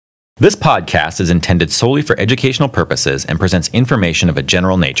This podcast is intended solely for educational purposes and presents information of a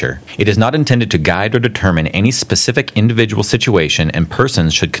general nature. It is not intended to guide or determine any specific individual situation, and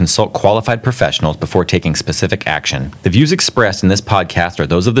persons should consult qualified professionals before taking specific action. The views expressed in this podcast are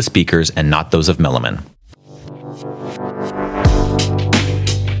those of the speakers and not those of Milliman.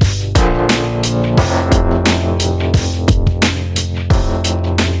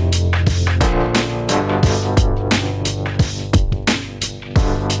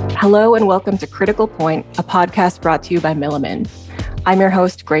 Hello and welcome to Critical Point, a podcast brought to you by Milliman. I'm your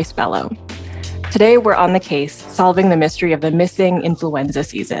host, Grace Bello. Today we're on the case, solving the mystery of the missing influenza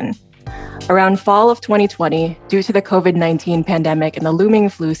season. Around fall of 2020, due to the COVID-19 pandemic and the looming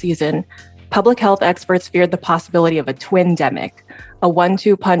flu season, public health experts feared the possibility of a twin-demic, a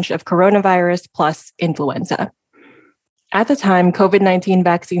 1-2 punch of coronavirus plus influenza. At the time, COVID-19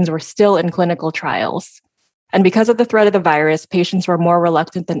 vaccines were still in clinical trials. And because of the threat of the virus, patients were more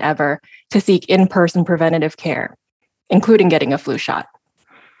reluctant than ever to seek in-person preventative care, including getting a flu shot.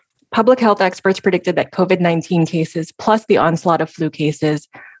 Public health experts predicted that COVID-19 cases plus the onslaught of flu cases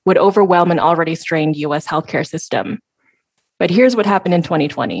would overwhelm an already strained U.S. healthcare system. But here's what happened in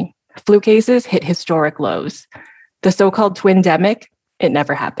 2020. Flu cases hit historic lows. The so-called twin-demic, it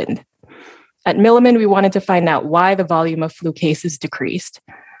never happened. At Milliman, we wanted to find out why the volume of flu cases decreased.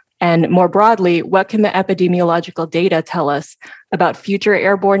 And more broadly, what can the epidemiological data tell us about future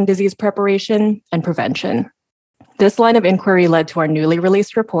airborne disease preparation and prevention? This line of inquiry led to our newly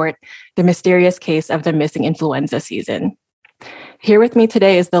released report, The Mysterious Case of the Missing Influenza Season. Here with me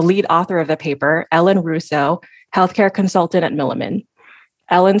today is the lead author of the paper, Ellen Russo, healthcare consultant at Milliman.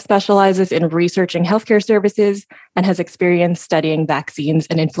 Ellen specializes in researching healthcare services and has experience studying vaccines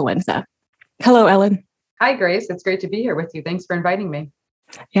and influenza. Hello, Ellen. Hi, Grace. It's great to be here with you. Thanks for inviting me.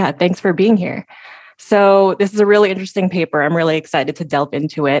 Yeah, thanks for being here. So this is a really interesting paper. I'm really excited to delve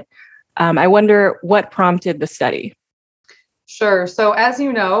into it. I wonder what prompted the study. Sure. So as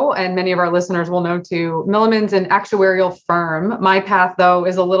you know, and many of our listeners will know too, Milliman's an actuarial firm. My path, though,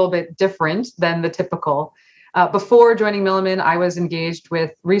 is a little bit different than the typical. Before joining Milliman, I was engaged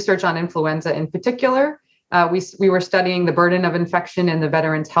with research on influenza in particular. We were studying the burden of infection in the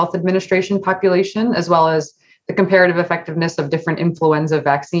Veterans Health Administration population, as well as the comparative effectiveness of different influenza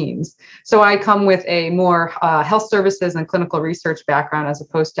vaccines. So I come with a more health services and clinical research background as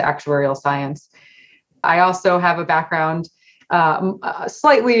opposed to actuarial science. I also have a background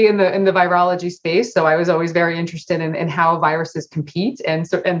slightly in the virology space. So I was always very interested in how viruses compete and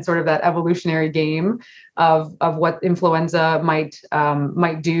sort of that evolutionary game of what influenza might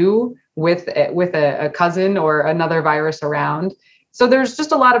do with a cousin or another virus around. So there's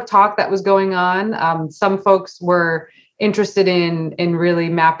just a lot of talk that was going on. Some folks were interested in really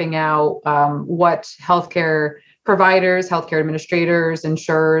mapping out what healthcare providers, healthcare administrators,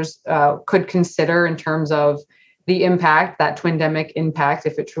 insurers could consider in terms of the impact, that twin-demic impact,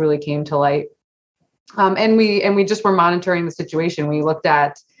 if it truly came to light. And we just were monitoring the situation. We looked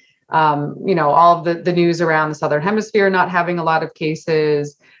at all of the news around the Southern Hemisphere not having a lot of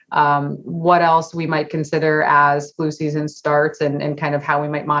cases. What else we might consider as flu season starts and kind of how we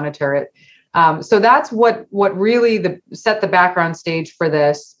might monitor it. So that's what really set the background stage for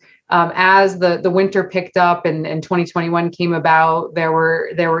this. As the winter picked up and 2021 came about, there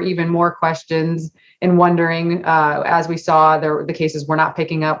were even more questions and wondering, as we saw, the cases were not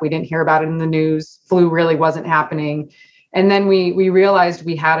picking up. We didn't hear about it in the news. Flu really wasn't happening. And then we realized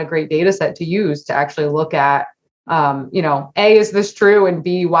we had a great data set to use to actually look at A, is this true? And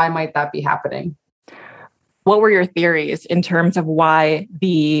B, why might that be happening? What were your theories in terms of why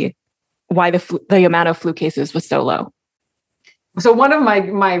the amount of flu cases was so low? So one of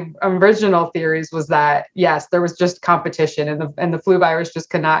my original theories was that, yes, there was just competition and the flu virus just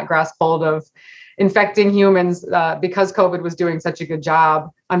could not grasp hold of infecting humans because COVID was doing such a good job,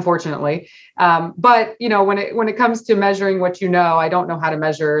 unfortunately. But when it comes to measuring what I don't know how to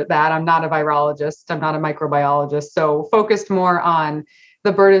measure that. I'm not a virologist. I'm not a microbiologist. So focused more on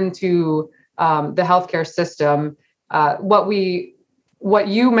the burden to the healthcare system. What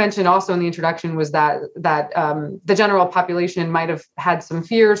you mentioned also in the introduction was that the general population might have had some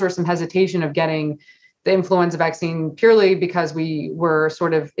fears or some hesitation of getting the influenza vaccine purely because we were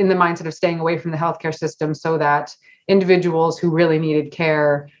sort of in the mindset of staying away from the healthcare system so that individuals who really needed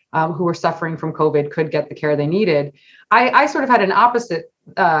care, who were suffering from COVID, could get the care they needed. I sort of had an opposite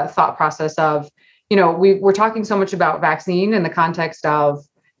thought process of, we're talking so much about vaccine in the context of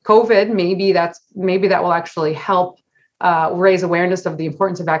COVID. Maybe that will actually help raise awareness of the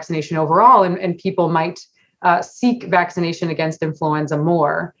importance of vaccination overall, and people might seek vaccination against influenza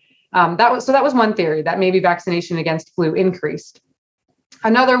more. That was one theory, that maybe vaccination against flu increased.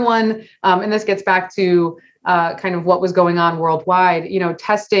 Another one, and this gets back to kind of what was going on worldwide,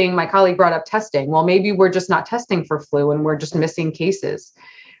 testing. My colleague brought up testing. Well, maybe we're just not testing for flu and we're just missing cases.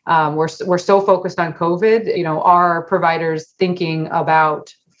 We're so focused on COVID. Are providers thinking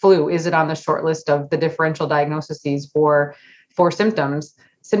about flu? Is it on the short list of the differential diagnoses for symptoms?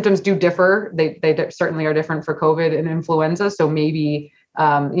 Symptoms do differ. They certainly are different for COVID and influenza. So maybe,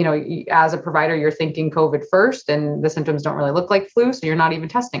 as a provider, you're thinking COVID first and the symptoms don't really look like flu. So you're not even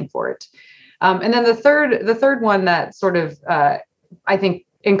testing for it. And then the third one that sort of, I think,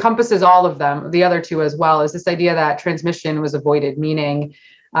 encompasses all of them, the other two as well, is this idea that transmission was avoided, meaning,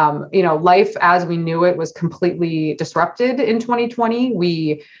 life as we knew it was completely disrupted in 2020.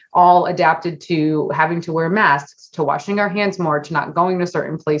 We all adapted to having to wear masks, to washing our hands more, to not going to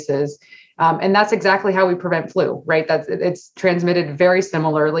certain places. And that's exactly how we prevent flu, right? It's transmitted very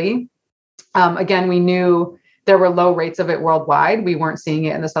similarly. Again, we knew there were low rates of it worldwide. We weren't seeing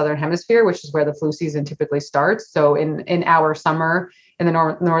it in the Southern Hemisphere, which is where the flu season typically starts. So in our summer in the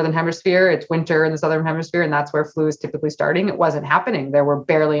Northern Hemisphere, it's winter in the Southern Hemisphere, and that's where flu is typically starting. It wasn't happening. There were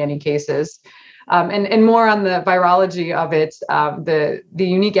barely any cases. And more on the virology of it, the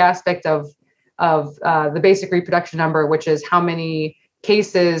unique aspect of the basic reproduction number, which is how many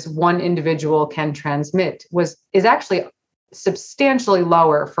cases one individual can transmit, is actually substantially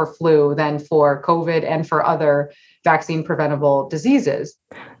lower for flu than for COVID and for other vaccine preventable diseases.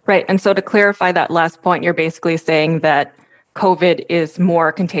 Right. And so to clarify that last point, you're basically saying that COVID is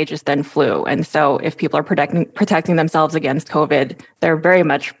more contagious than flu. And so if people are protecting themselves against COVID, they're very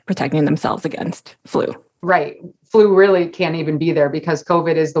much protecting themselves against flu. Right. Flu really can't even be there because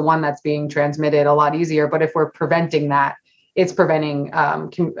COVID is the one that's being transmitted a lot easier. But if we're preventing that, it's preventing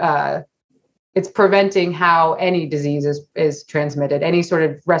how any disease is transmitted, any sort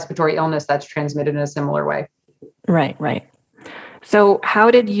of respiratory illness that's transmitted in a similar way. Right. So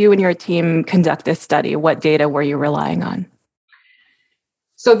how did you and your team conduct this study? What data were you relying on?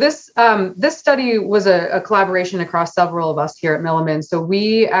 So this study was a collaboration across several of us here at Milliman. So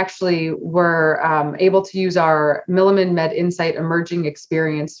we actually were able to use our Milliman MedInsight Emerging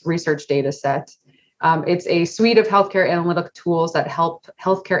Experience research data set. It's a suite of healthcare analytic tools that help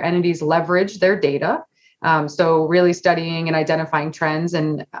healthcare entities leverage their data. So really studying and identifying trends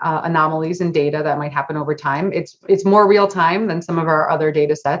and anomalies in data that might happen over time. It's more real time than some of our other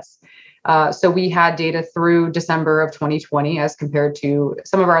data sets. So we had data through December of 2020 as compared to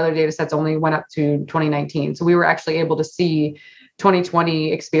some of our other data sets only went up to 2019. So we were actually able to see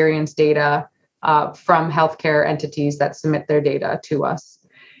 2020 experience data from healthcare entities that submit their data to us.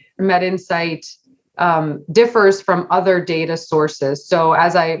 MedInsight differs from other data sources. So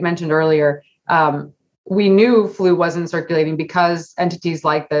as I mentioned earlier, we knew flu wasn't circulating because entities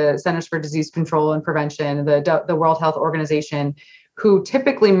like the Centers for Disease Control and Prevention, the World Health Organization, who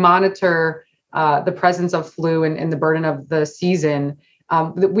typically monitor the presence of flu and the burden of the season,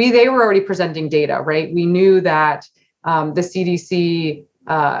 they were already presenting data, right? We knew that the CDC,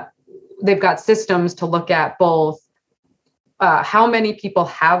 they've got systems to look at both how many people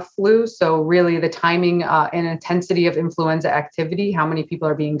have flu. So really the timing and intensity of influenza activity, how many people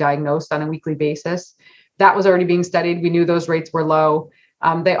are being diagnosed on a weekly basis. That was already being studied. We knew those rates were low.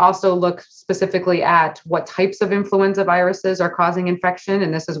 They also look specifically at what types of influenza viruses are causing infection.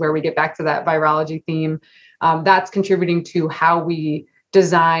 And this is where we get back to that virology theme. That's contributing to how we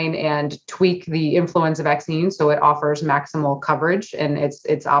design and tweak the influenza vaccine so it offers maximal coverage and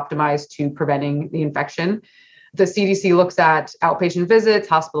it's optimized to preventing the infection. The CDC looks at outpatient visits,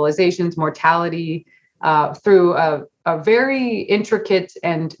 hospitalizations, mortality through a very intricate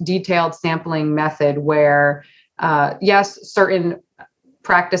and detailed sampling method where, yes, certain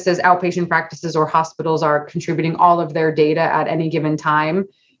practices, outpatient practices or hospitals are contributing all of their data at any given time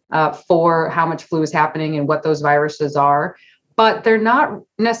for how much flu is happening and what those viruses are. But they're not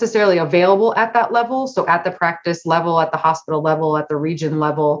necessarily available at that level. So at the practice level, at the hospital level, at the region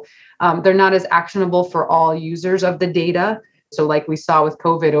level, they're not as actionable for all users of the data. So like we saw with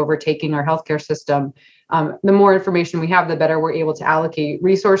COVID overtaking our healthcare system, the more information we have, the better we're able to allocate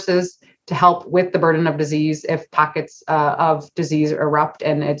resources to help with the burden of disease if pockets of disease erupt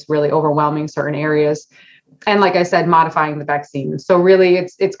and it's really overwhelming certain areas. And like I said, modifying the vaccine. So really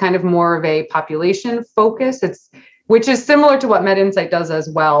it's kind of more of a population focus. Which is similar to what MedInsight does as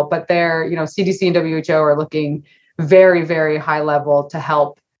well, but they're, CDC and WHO are looking very, very high level to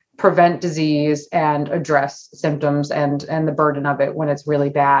help prevent disease and address symptoms and the burden of it when it's really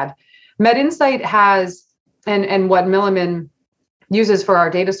bad. MedInsight has, and what Milliman uses for our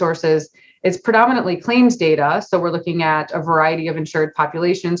data sources, It's predominantly claims data. So we're looking at a variety of insured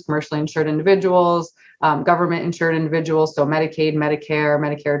populations, commercially insured individuals, government insured individuals, so Medicaid, Medicare,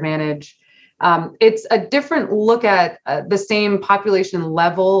 Medicare Advantage. It's a different look at the same population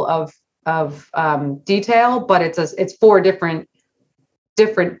level of detail, but it's four different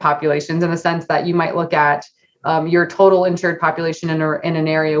populations in the sense that you might look at your total insured population in an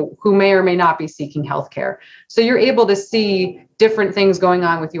area who may or may not be seeking healthcare. So you're able to see different things going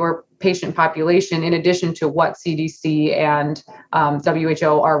on with your patient population in addition to what CDC and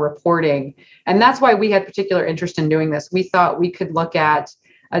WHO are reporting. And that's why we had particular interest in doing this. We thought we could look at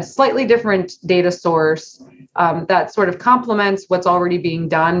a slightly different data source that sort of complements what's already being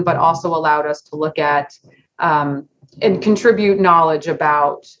done, but also allowed us to look at and contribute knowledge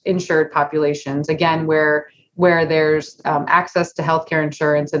about insured populations, again, where there's access to healthcare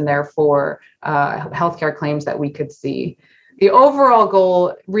insurance and therefore healthcare claims that we could see. The overall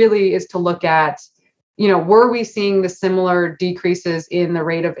goal really is to look at, were we seeing the similar decreases in the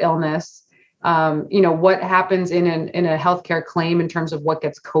rate of illness? What happens in a healthcare claim in terms of what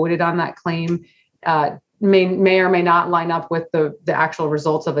gets coded on that claim may or may not line up with the actual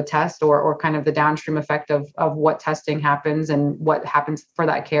results of a test or kind of the downstream effect of what testing happens and what happens for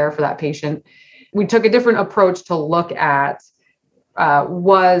that care for that patient. We took a different approach to look at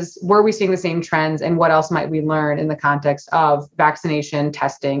were we seeing the same trends and what else might we learn in the context of vaccination,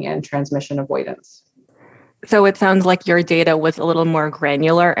 testing, and transmission avoidance. So it sounds like your data was a little more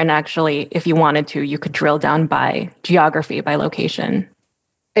granular, and actually, if you wanted to, you could drill down by geography, by location.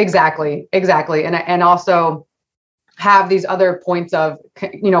 Exactly. And also have these other points of,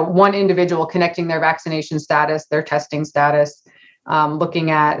 one individual connecting their vaccination status, their testing status,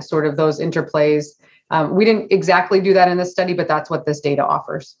 looking at sort of those interplays. We didn't exactly do that in this study, but that's what this data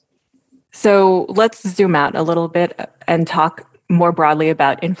offers. So let's zoom out a little bit and talk more broadly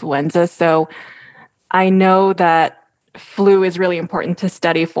about influenza. So I know that flu is really important to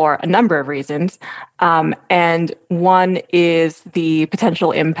study for a number of reasons. And one is the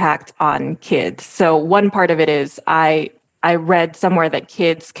potential impact on kids. So one part of it is I read somewhere that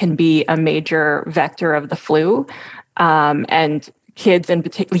kids can be a major vector of the flu. And kids in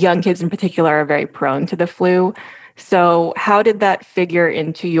particular, young kids in particular, are very prone to the flu. So how did that figure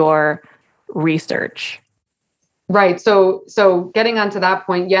into your research? Right. So getting onto that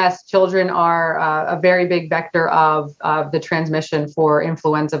point, yes, children are a very big vector of the transmission for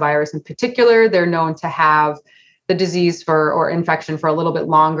influenza virus. In particular, they're known to have the disease or infection for a little bit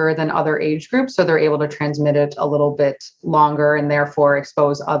longer than other age groups. So they're able to transmit it a little bit longer and therefore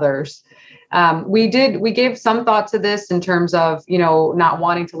expose others. We gave some thought to this in terms of, not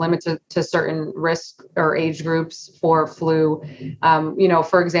wanting to limit to certain risk or age groups for flu.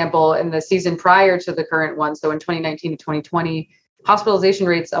 For example, in the season prior to the current one, so in 2019 to 2020, hospitalization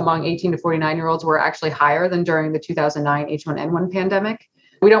rates among 18 to 49-year-olds were actually higher than during the 2009 H1N1 pandemic.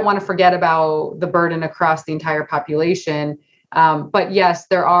 We don't want to forget about the burden across the entire population. But yes,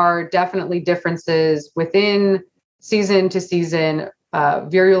 there are definitely differences within season to season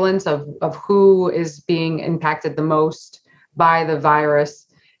virulence of who is being impacted the most by the virus.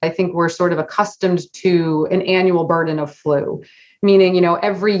 I think we're sort of accustomed to an annual burden of flu, meaning,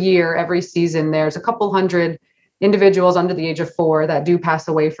 every year, every season, there's a couple hundred individuals under the age of 4 that do pass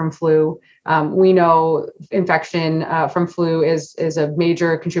away from flu. We know infection from flu is a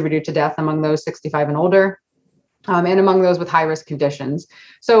major contributor to death among those 65 and older. And among those with high risk conditions.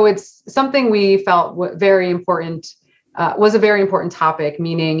 So it's something we felt very important was a very important topic,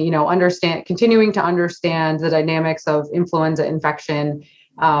 meaning, continuing to understand the dynamics of influenza infection,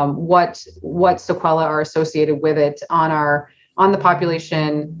 what sequelae are associated with it on the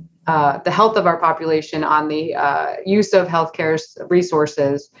population, the health of our population, on the use of healthcare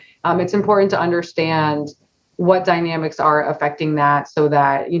resources. It's important to understand what dynamics are affecting that so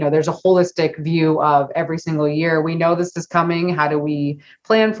that, there's a holistic view of every single year. We know this is coming. How do we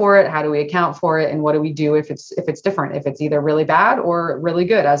plan for it? How do we account for it? And what do we do if it's different, if it's either really bad or really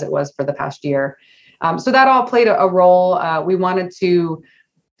good, as it was for the past year? So that all played a role. We wanted to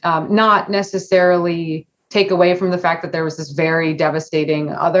not necessarily take away from the fact that there was this very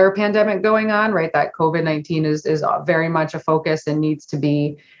devastating other pandemic going on, right? That COVID-19 is very much a focus and needs to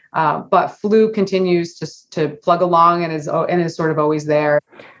be. But flu continues to plug along and is sort of always there.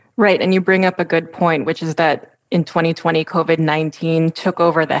 Right. And you bring up a good point, which is that in 2020, COVID-19 took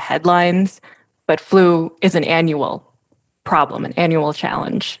over the headlines, but flu is an annual problem, an annual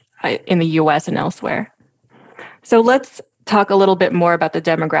challenge in the US and elsewhere. So let's talk a little bit more about the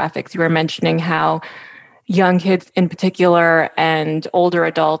demographics. You were mentioning how young kids in particular and older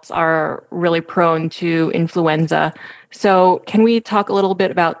adults are really prone to influenza. So can we talk a little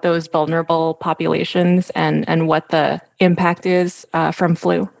bit about those vulnerable populations and what the impact is from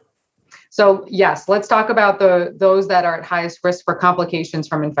flu? So yes, let's talk about those that are at highest risk for complications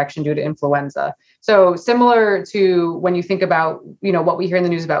from infection due to influenza. So similar to when you think about, what we hear in the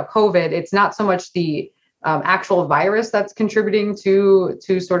news about COVID, it's not so much the actual virus that's contributing to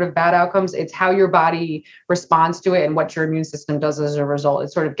sort of bad outcomes. It's how your body responds to it and what your immune system does as a result.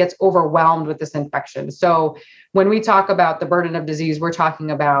 It sort of gets overwhelmed with this infection. So when we talk about the burden of disease, we're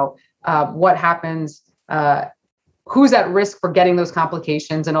talking about what happens, who's at risk for getting those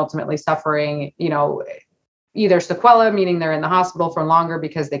complications and ultimately suffering, either sequela, meaning they're in the hospital for longer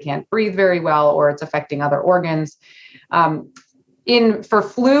because they can't breathe very well, or it's affecting other organs. For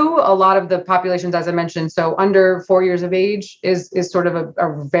flu, a lot of the populations, as I mentioned, so under 4 years of age is sort of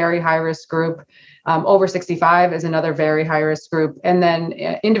a very high risk group. Over 65 is another very high risk group. And then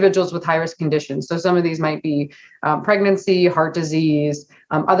individuals with high risk conditions. So some of these might be pregnancy, heart disease,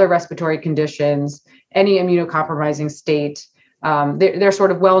 other respiratory conditions, any immunocompromising state. They're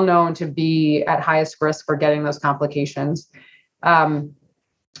sort of well known to be at highest risk for getting those complications.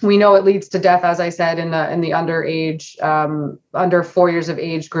 We know it leads to death, as I said, in the underage, under 4 years of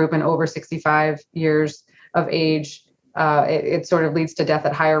age group and over 65 years of age. It sort of leads to death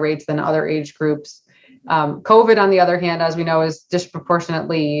at higher rates than other age groups. COVID, on the other hand, as we know, is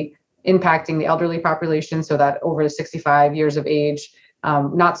disproportionately impacting the elderly population, so that over 65 years of age,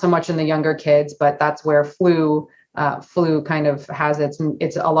 not so much in the younger kids, but that's where flu kind of has its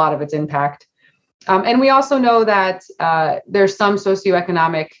a lot of its impact. And we also know that there's some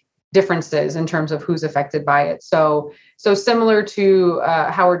socioeconomic differences in terms of who's affected by it. So similar to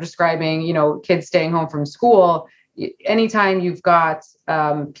how we're describing, kids staying home from school, anytime you've got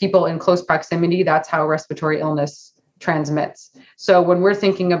people in close proximity, that's how respiratory illness transmits. So when we're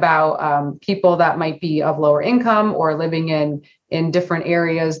thinking about people that might be of lower income or living in different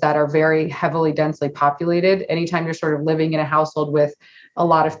areas that are very heavily densely populated, anytime you're sort of living in a household with a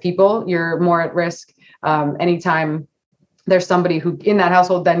lot of people, you're more at risk. Anytime there's somebody who in that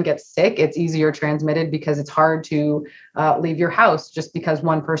household then gets sick, it's easier transmitted because it's hard to leave your house just because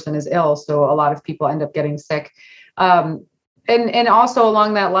one person is ill. So a lot of people end up getting sick. And also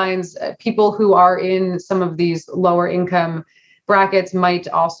along that lines, people who are in some of these lower income brackets might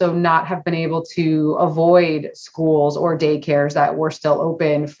also not have been able to avoid schools or daycares that were still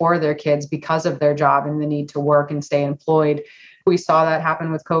open for their kids because of their job and the need to work and stay employed. We saw that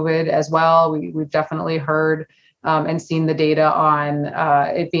happen with COVID as well. We've definitely heard and seen the data on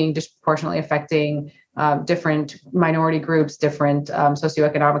it being disproportionately affecting different minority groups, different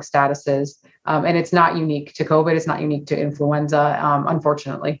socioeconomic statuses. And it's not unique to COVID. It's not unique to influenza,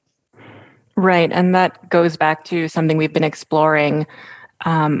 unfortunately. Right. And that goes back to something we've been exploring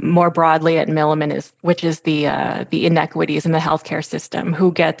more broadly at Milliman, which is the inequities in the healthcare system.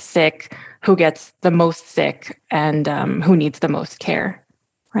 Who gets sick, who gets the most sick, and who needs the most care,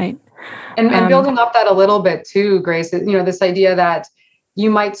 right? And building up that a little bit too, Grace, this idea that you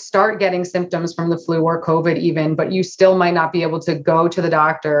might start getting symptoms from the flu or COVID even, but you still might not be able to go to the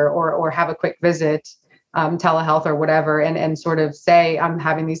doctor or have a quick visit, telehealth or whatever, and sort of say, I'm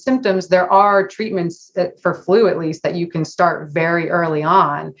having these symptoms. There are treatments for flu, at least, that you can start very early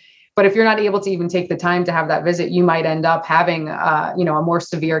on. But if you're not able to even take the time to have that visit, you might end up having, a more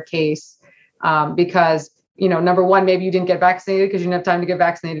severe case because, number one, maybe you didn't get vaccinated because you didn't have time to get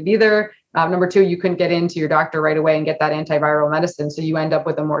vaccinated either. Number two, you couldn't get into your doctor right away and get that antiviral medicine. So you end up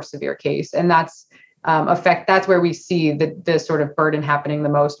with a more severe case. And that's where we see the sort of burden happening the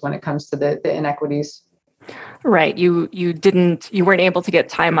most when it comes to the inequities. Right. You weren't able to get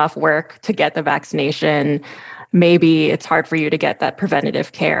time off work to get the vaccination. Maybe it's hard for you to get that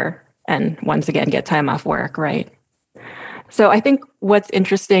preventative care and once again, get time off work. Right. So I think what's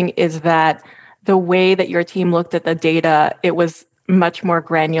interesting is that the way that your team looked at the data, it was much more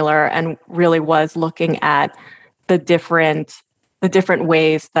granular and really was looking at the different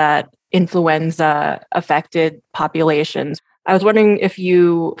ways that influenza affected populations. I was wondering if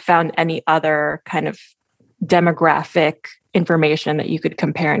you found any other kind of demographic information that you could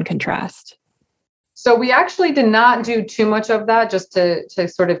compare and contrast. So we actually did not do too much of that, just to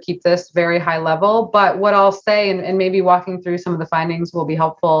sort of keep this very high level. But what I'll say, and maybe walking through some of the findings will be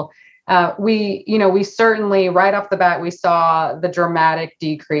helpful. We certainly right off the bat, we saw the dramatic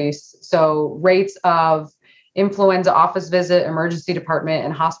decrease. So rates of influenza office visit, emergency department,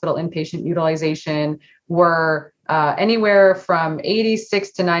 and hospital inpatient utilization were anywhere from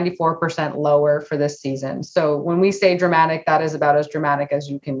 86 to 94% lower for this season. So when we say dramatic, that is about as dramatic as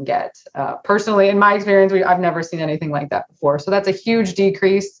you can get. Personally, in my experience, I've never seen anything like that before. So that's a huge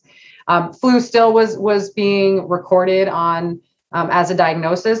decrease. Flu still was being recorded on as a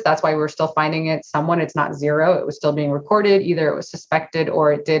diagnosis. That's why we're still finding it. It's not zero. It was still being recorded. Either it was suspected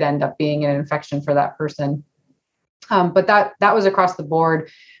or it did end up being an infection for that person. But that was across the board.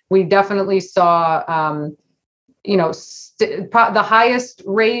 We definitely saw, the highest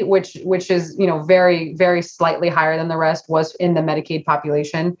rate, which is, very, very slightly higher than the rest, was in the Medicaid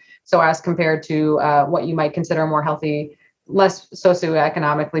population. So as compared to what you might consider a more healthy, less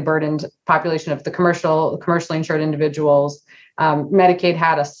socioeconomically burdened population of the commercially insured individuals, Medicaid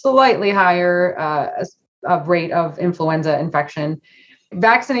had a slightly higher rate of influenza infection.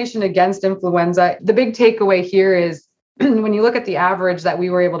 Vaccination against influenza, the big takeaway here is when you look at the average that we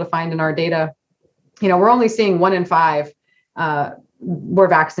were able to find in our data, we're only seeing 1 in 5 were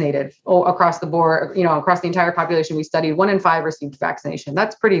vaccinated across the board, across the entire population we studied. 1 in 5 received vaccination.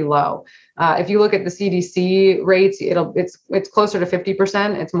 That's pretty low. If you look at the CDC rates, it's closer to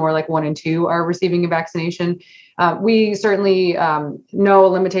 50%. It's more like 1 in 2 are receiving a vaccination. We certainly know a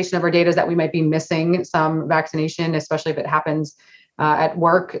limitation of our data is that we might be missing some vaccination, especially if it happens at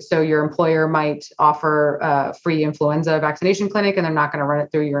work. So your employer might offer a free influenza vaccination clinic, and they're not going to run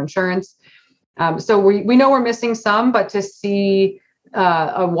it through your insurance. So we know we're missing some, but to see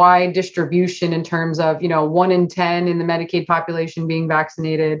a wide distribution in terms of, 1 in 10 in the Medicaid population being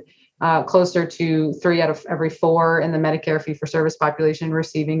vaccinated, closer to 3 out of every 4 in the Medicare fee-for-service population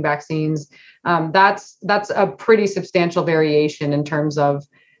receiving vaccines. That's a pretty substantial variation in terms of,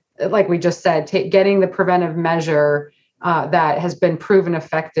 like we just said, getting the preventive measure that has been proven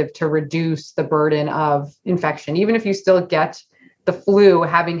effective to reduce the burden of infection. Even if you still get the flu,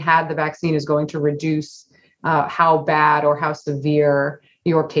 having had the vaccine is going to reduce how bad or how severe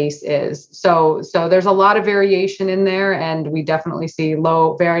your case is. So there's a lot of variation in there, and we definitely see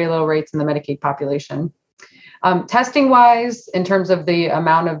very low rates in the Medicaid population. Testing wise, in terms of the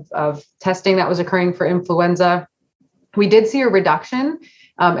amount of testing that was occurring for influenza, we did see a reduction,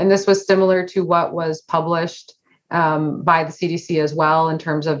 and this was similar to what was published by the CDC as well, in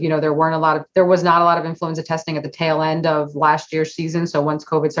terms of, there was not a lot of influenza testing at the tail end of last year's season. So once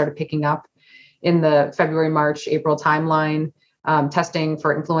COVID started picking up in the February, March, April timeline, testing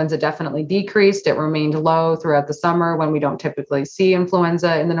for influenza definitely decreased. It remained low throughout the summer when we don't typically see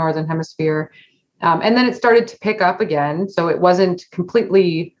influenza in the Northern Hemisphere. And then it started to pick up again. So it wasn't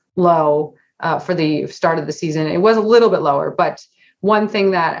completely low for the start of the season. It was a little bit lower, but one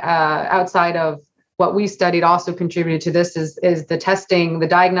thing that outside of what we studied also contributed to this is the testing, the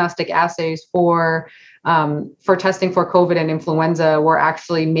diagnostic assays for testing for COVID and influenza were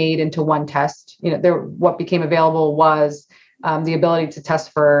actually made into one test. What became available was the ability to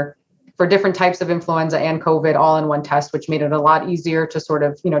test for different types of influenza and COVID all in one test, which made it a lot easier to sort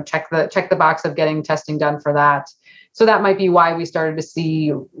of, check the box of getting testing done for that. So that might be why we started to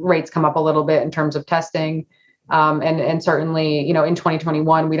see rates come up a little bit in terms of testing. And certainly, in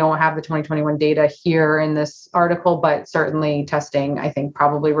 2021, we don't have the 2021 data here in this article, but certainly testing, I think,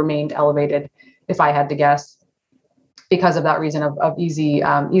 probably remained elevated, if I had to guess, because of that reason of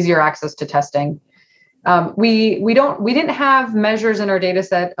easier access to testing. We didn't have measures in our data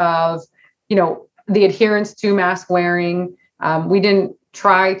set of, the adherence to mask wearing. We didn't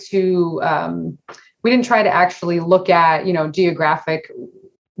try to actually look at,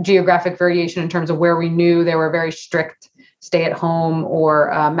 geographic variation in terms of where we knew there were very strict stay at home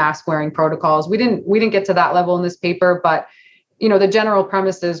or mask wearing protocols. We didn't get to that level in this paper, but the general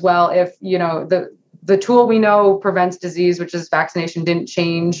premise is, well, if the tool we know prevents disease, which is vaccination, didn't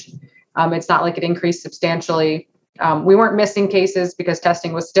change. It's not like it increased substantially. We weren't missing cases because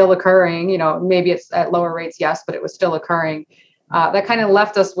testing was still occurring. Maybe it's at lower rates, yes, but it was still occurring. That kind of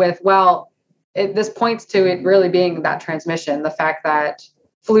left us with, well, this points to it really being that transmission, the fact that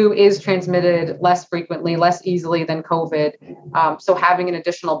flu is transmitted less frequently, less easily than COVID. So having an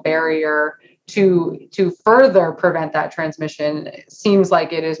additional barrier to further prevent that transmission seems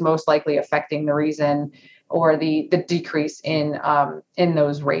like it is most likely affecting the reason or the decrease in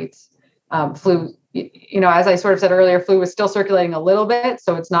those rates. Flu, as I sort of said earlier, flu was still circulating a little bit,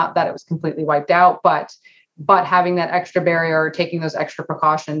 so it's not that it was completely wiped out, but having that extra barrier, taking those extra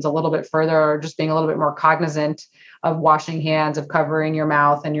precautions a little bit further, or just being a little bit more cognizant of washing hands, of covering your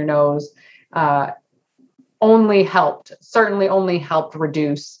mouth and your nose, certainly only helped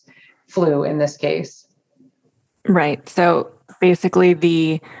reduce flu in this case. Right. So basically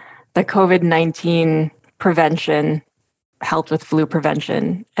the COVID-19 prevention helped with flu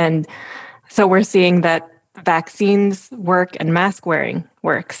prevention. And so we're seeing that vaccines work and mask wearing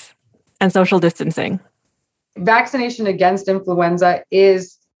works and social distancing. Vaccination against influenza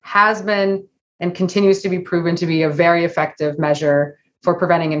has been and continues to be proven to be a very effective measure for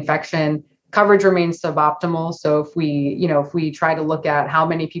preventing infection. Coverage remains suboptimal. So if we try to look at how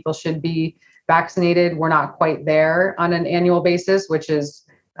many people should be vaccinated, we're not quite there on an annual basis, which has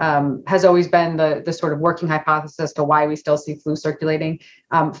always been the sort of working hypothesis to why we still see flu circulating.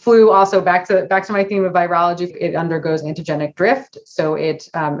 Flu also, back to my theme of virology, it undergoes antigenic drift. So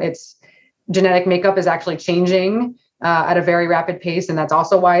its genetic makeup is actually changing at a very rapid pace. And that's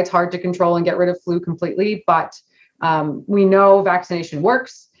also why it's hard to control and get rid of flu completely. But we know vaccination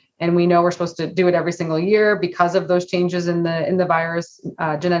works, and we know we're supposed to do it every single year because of those changes in the virus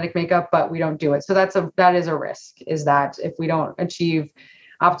genetic makeup, but we don't do it. So that is a risk, is that if we don't achieve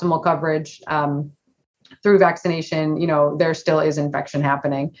optimal coverage through vaccination, there still is infection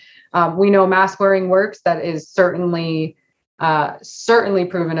happening. We know mask wearing works. That is certainly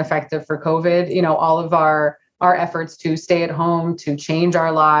proven effective for COVID. All of our efforts to stay at home, to change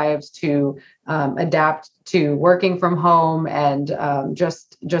our lives, to adapt to working from home, and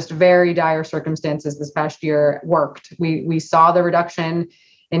just very dire circumstances this past year worked. We saw the reduction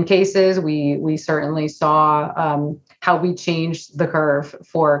in cases. We certainly saw how we changed the curve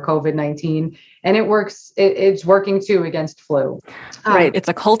for COVID-19, and it works. It's working too against flu. Right. It's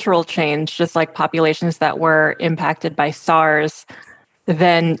a cultural change, just like populations that were impacted by SARS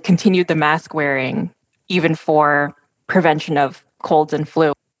then continued the mask wearing, even for prevention of colds and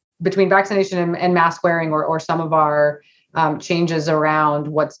flu. Between vaccination and mask wearing, or some of our changes around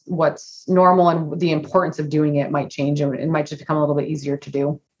what's normal and the importance of doing it might change, and it might just become a little bit easier to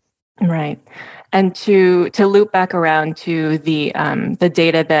do. Right. And to loop back around to the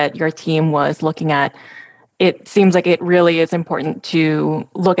data that your team was looking at, it seems like it really is important to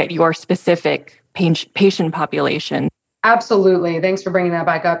look at your specific patient population. Absolutely. Thanks for bringing that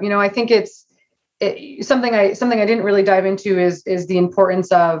back up. I think it's something I didn't really dive into is the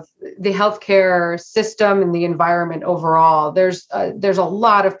importance of the healthcare system and the environment overall. There's a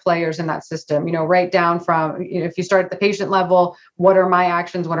lot of players in that system, right down from, if you start at the patient level, what are my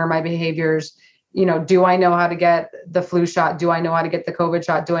actions? What are my behaviors? Do I know how to get the flu shot? Do I know how to get the COVID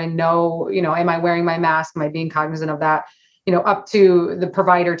shot? Do I know, am I wearing my mask? Am I being cognizant of that? Up to the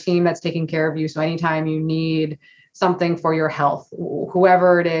provider team that's taking care of you. So anytime you need something for your health,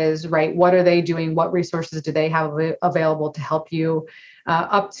 whoever it is, right? What are they doing? What resources do they have available to help you?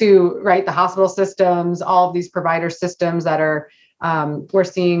 Up to, right, the hospital systems, all of these provider systems that are, we're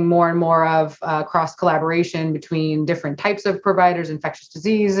seeing more and more of cross collaboration between different types of providers, infectious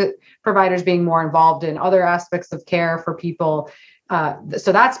disease providers being more involved in other aspects of care for people.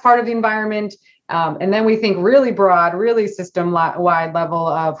 So that's part of the environment. And then we think really broad, really system-wide level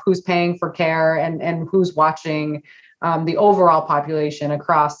of who's paying for care and who's watching the overall population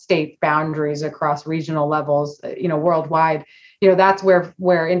across state boundaries, across regional levels, worldwide. That's where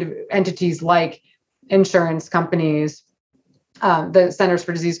entities like insurance companies, the Centers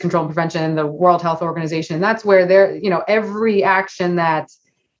for Disease Control and Prevention, the World Health Organization, that's where every action that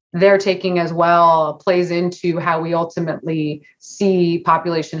they're taking as well plays into how we ultimately see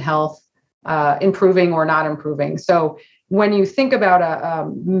population health improving or not improving. So when you think about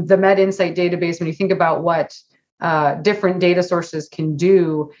the MedInsight database, when you think about what different data sources can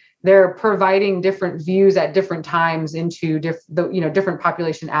do, they're providing different views at different times into different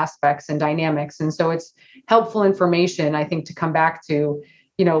population aspects and dynamics. And so it's helpful information, I think, to come back to,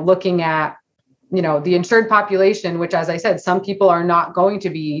 looking at, the insured population, which, as I said, some people are not going to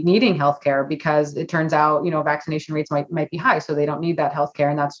be needing healthcare because it turns out, vaccination rates might be high, so they don't need that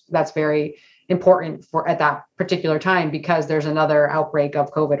healthcare. And that's very important for at that particular time because there's another outbreak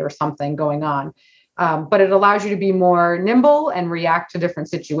of COVID or something going on. But it allows you to be more nimble and react to different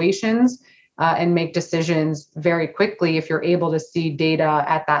situations and make decisions very quickly if you're able to see data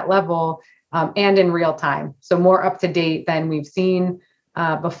at that level and in real time. So more up to date than we've seen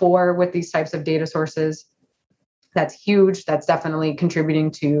before with these types of data sources. That's huge. That's definitely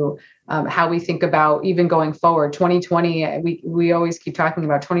contributing to how we think about even going forward. 2020, we always keep talking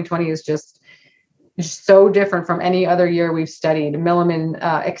about 2020 is just so different from any other year we've studied. Milliman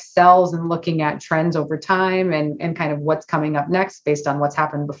excels in looking at trends over time and kind of what's coming up next based on what's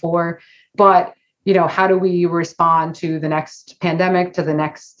happened before. But, how do we respond to the next pandemic, to the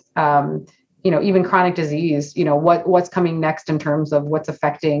next, even chronic disease, what's coming next in terms of what's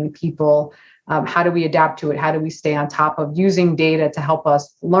affecting people? How do we adapt to it? How do we stay on top of using data to help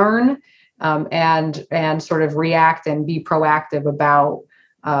us learn and sort of react and be proactive about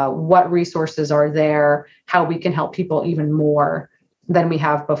what resources are there, how we can help people even more than we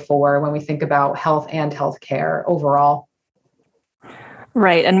have before when we think about health and healthcare overall.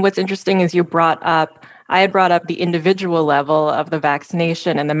 Right. And what's interesting is I had brought up the individual level of the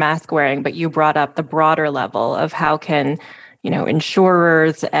vaccination and the mask wearing, but you brought up the broader level of how can,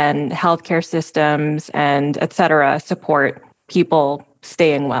 insurers and healthcare systems and et cetera support people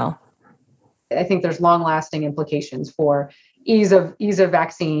staying well. I think there's long-lasting implications for ease of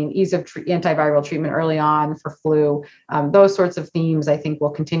vaccine, ease of antiviral treatment early on for flu. Those sorts of themes, I think, will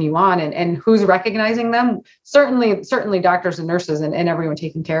continue on. And who's recognizing them? Certainly doctors and nurses and everyone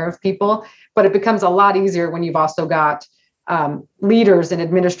taking care of people. But it becomes a lot easier when you've also got leaders and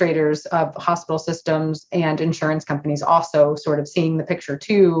administrators of hospital systems and insurance companies also sort of seeing the picture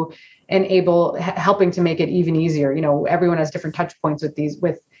too, and helping to make it even easier. Everyone has different touch points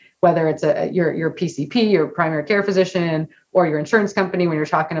with whether it's your PCP, your primary care physician, or your insurance company when you're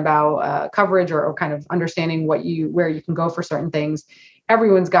talking about coverage or kind of understanding where you can go for certain things.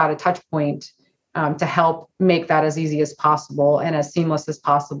 Everyone's got a touch point to help make that as easy as possible and as seamless as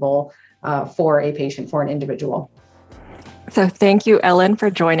possible for a patient, for an individual. So thank you, Ellen, for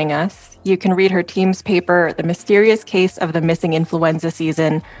joining us. You can read her team's paper, The Mysterious Case of the Missing Influenza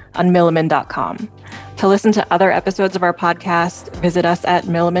Season, on Milliman.com. To listen to other episodes of our podcast, visit us at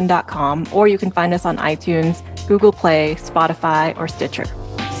Milliman.com, or you can find us on iTunes, Google Play, Spotify, or Stitcher.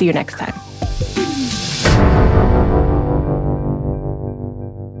 See you next time.